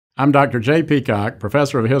I'm Dr. J. Peacock,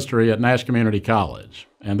 Professor of History at Nash Community College,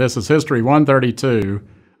 and this is History 132,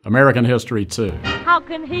 American History 2. How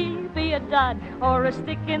can he be a dud or a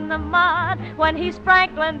stick in the mud when he's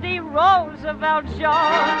Franklin D. Roosevelt,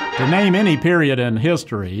 George? To name any period in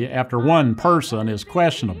history after one person is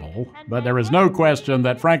questionable, but there is no question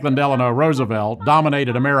that Franklin Delano Roosevelt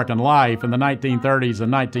dominated American life in the 1930s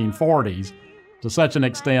and 1940s to such an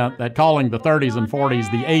extent that calling the 30s and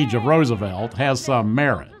 40s the Age of Roosevelt has some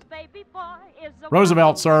merit.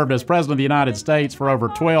 Roosevelt served as President of the United States for over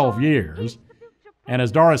 12 years, and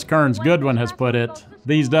as Doris Kearns Goodwin has put it,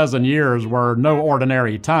 these dozen years were no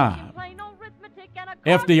ordinary time.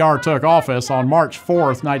 FDR took office on March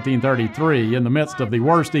 4th, 1933, in the midst of the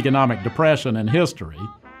worst economic depression in history,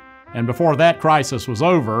 and before that crisis was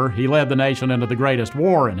over, he led the nation into the greatest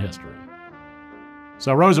war in history.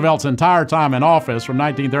 So Roosevelt's entire time in office from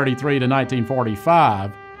 1933 to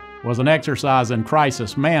 1945 was an exercise in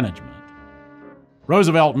crisis management.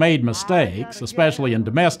 Roosevelt made mistakes, especially in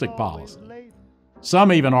domestic policy.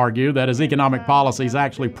 Some even argue that his economic policies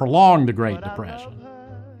actually prolonged the Great Depression.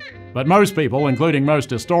 But most people, including most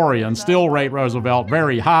historians, still rate Roosevelt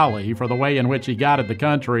very highly for the way in which he guided the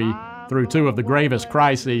country through two of the gravest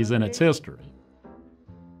crises in its history.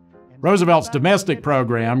 Roosevelt's domestic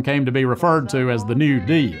program came to be referred to as the New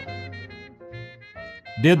Deal.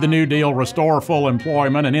 Did the New Deal restore full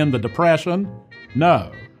employment and end the Depression?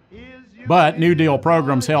 No. But New Deal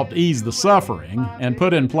programs helped ease the suffering and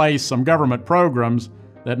put in place some government programs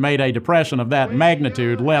that made a depression of that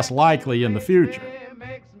magnitude less likely in the future.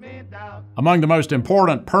 Among the most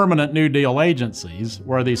important permanent New Deal agencies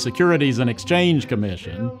were the Securities and Exchange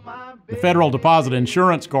Commission, the Federal Deposit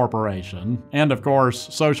Insurance Corporation, and of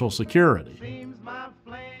course, Social Security.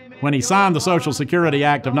 When he signed the Social Security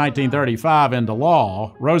Act of 1935 into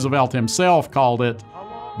law, Roosevelt himself called it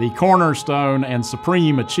the cornerstone and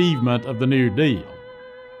supreme achievement of the New Deal.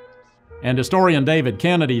 And historian David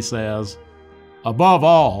Kennedy says, above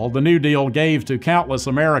all, the New Deal gave to countless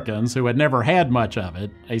Americans who had never had much of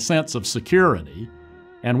it a sense of security,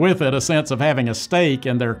 and with it a sense of having a stake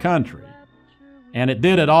in their country. And it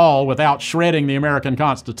did it all without shredding the American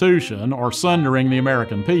Constitution or sundering the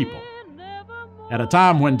American people. At a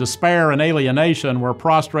time when despair and alienation were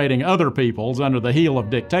prostrating other peoples under the heel of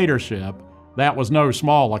dictatorship, that was no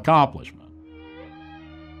small accomplishment.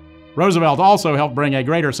 Roosevelt also helped bring a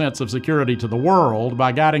greater sense of security to the world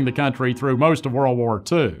by guiding the country through most of World War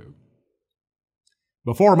II.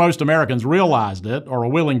 Before most Americans realized it or were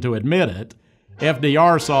willing to admit it,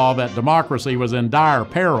 FDR saw that democracy was in dire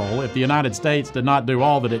peril if the United States did not do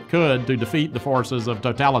all that it could to defeat the forces of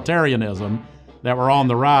totalitarianism that were on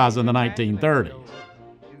the rise in the 1930s.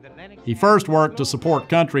 He first worked to support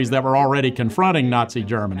countries that were already confronting Nazi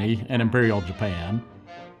Germany and Imperial Japan.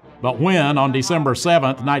 But when, on December 7,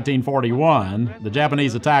 1941, the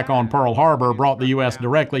Japanese attack on Pearl Harbor brought the U.S.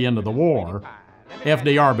 directly into the war,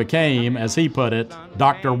 FDR became, as he put it,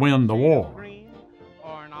 Dr. Win the War.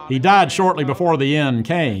 He died shortly before the end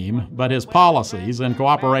came, but his policies, in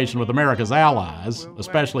cooperation with America's allies,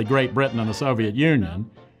 especially Great Britain and the Soviet Union,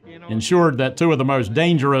 ensured that two of the most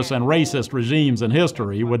dangerous and racist regimes in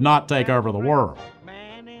history would not take over the world.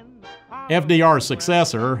 FDR's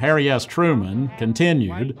successor, Harry S. Truman,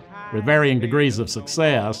 continued, with varying degrees of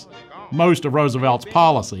success, most of Roosevelt's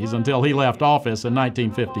policies until he left office in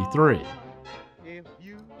 1953.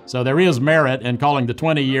 So there is merit in calling the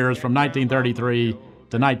 20 years from 1933 to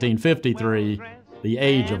 1953 the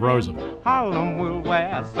Age of Roosevelt. Harlem will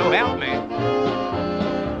wear, so help me.